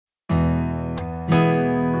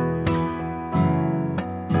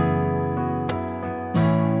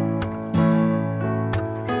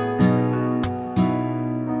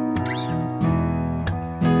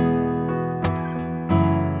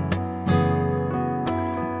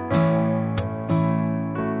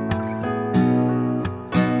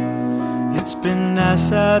been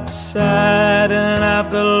nice outside and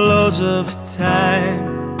I've got loads of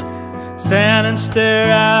time. Stand and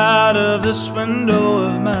stare out of this window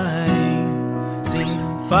of mine. Seen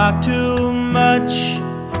far too much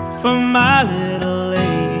for my little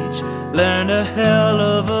age. Learned a hell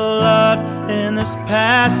of a lot in this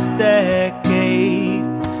past decade.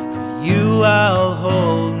 For you I'll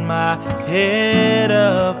hold my head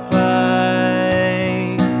up high.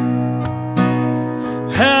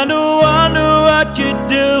 And I wonder what you're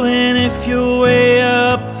doing if you're way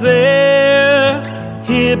up there,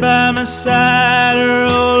 here by my side or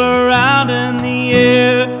all around in the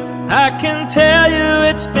air. I can tell you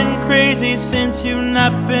it's been crazy since you've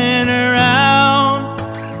not been around.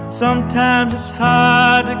 Sometimes it's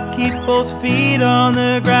hard to keep both feet on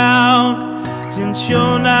the ground since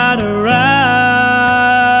you're not around.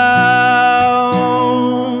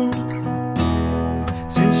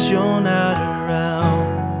 Since you're not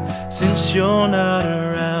around. Since you're not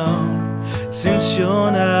around. Since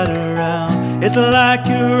you're not around. It's like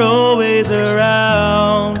you're always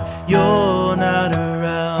around. You're not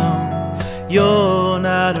around. You're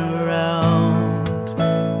not around.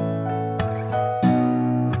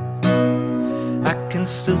 I can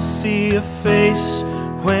still see your face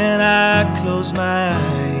when I close my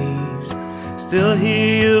eyes. Still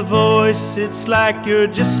hear your voice, it's like you're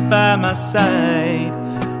just by my side.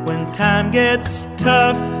 When time gets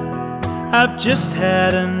tough, I've just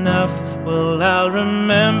had enough. Well, I'll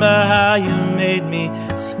remember how you made me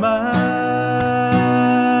smile.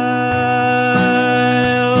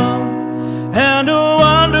 And I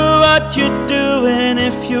wonder what you're doing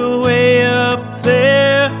if you're way up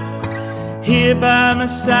there, here by my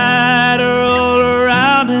side or all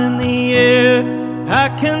around in the air. I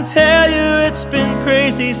can tell you it's been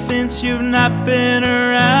crazy since you've not been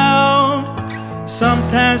around.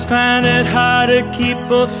 Sometimes find it hard to keep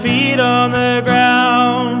both feet on the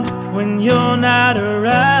ground when you're not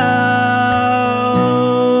around.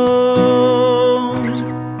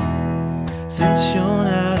 Since you're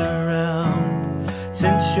not around.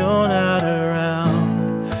 Since you're not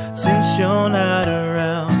around. Since you're not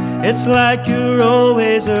around. It's like you're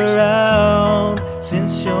always around.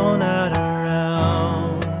 Since you're not around.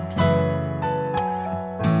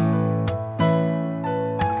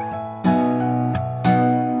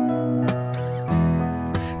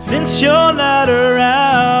 Since you're not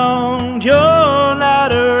around, you're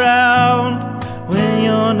not around. When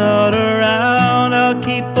you're not around, I'll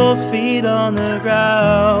keep both feet on the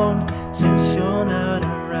ground. Since you're not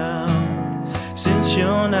around, since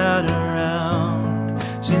you're not around,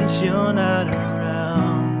 since you're not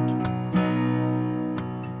around.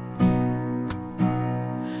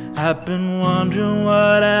 I've been wondering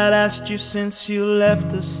what I'd asked you since you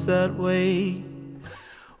left us that way.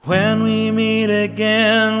 When we meet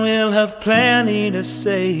again, we'll have plenty to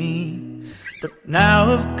say. But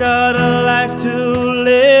now I've got a life to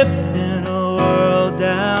live in a world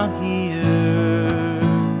down here.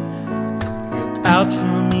 Look out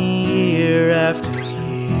for me year after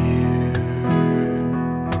year,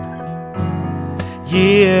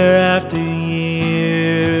 year after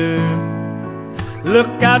year.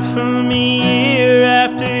 Look out for me year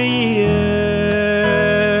after year,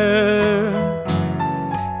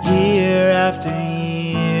 after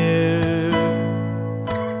year.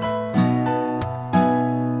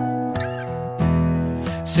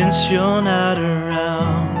 Since you're not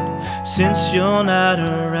around, since you're not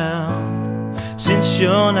around, since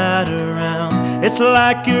you're not around, it's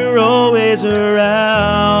like you're always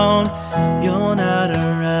around. You're not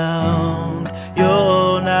around,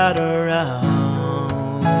 you're not around.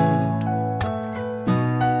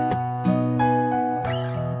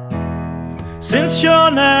 Since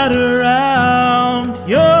you're not around,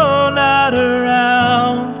 you're not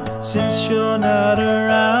around. Since you're not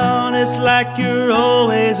around, it's like you're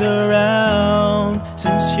always around.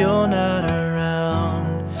 Since you're not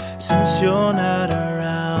around, since you're not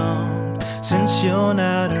around, since you're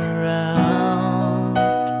not around.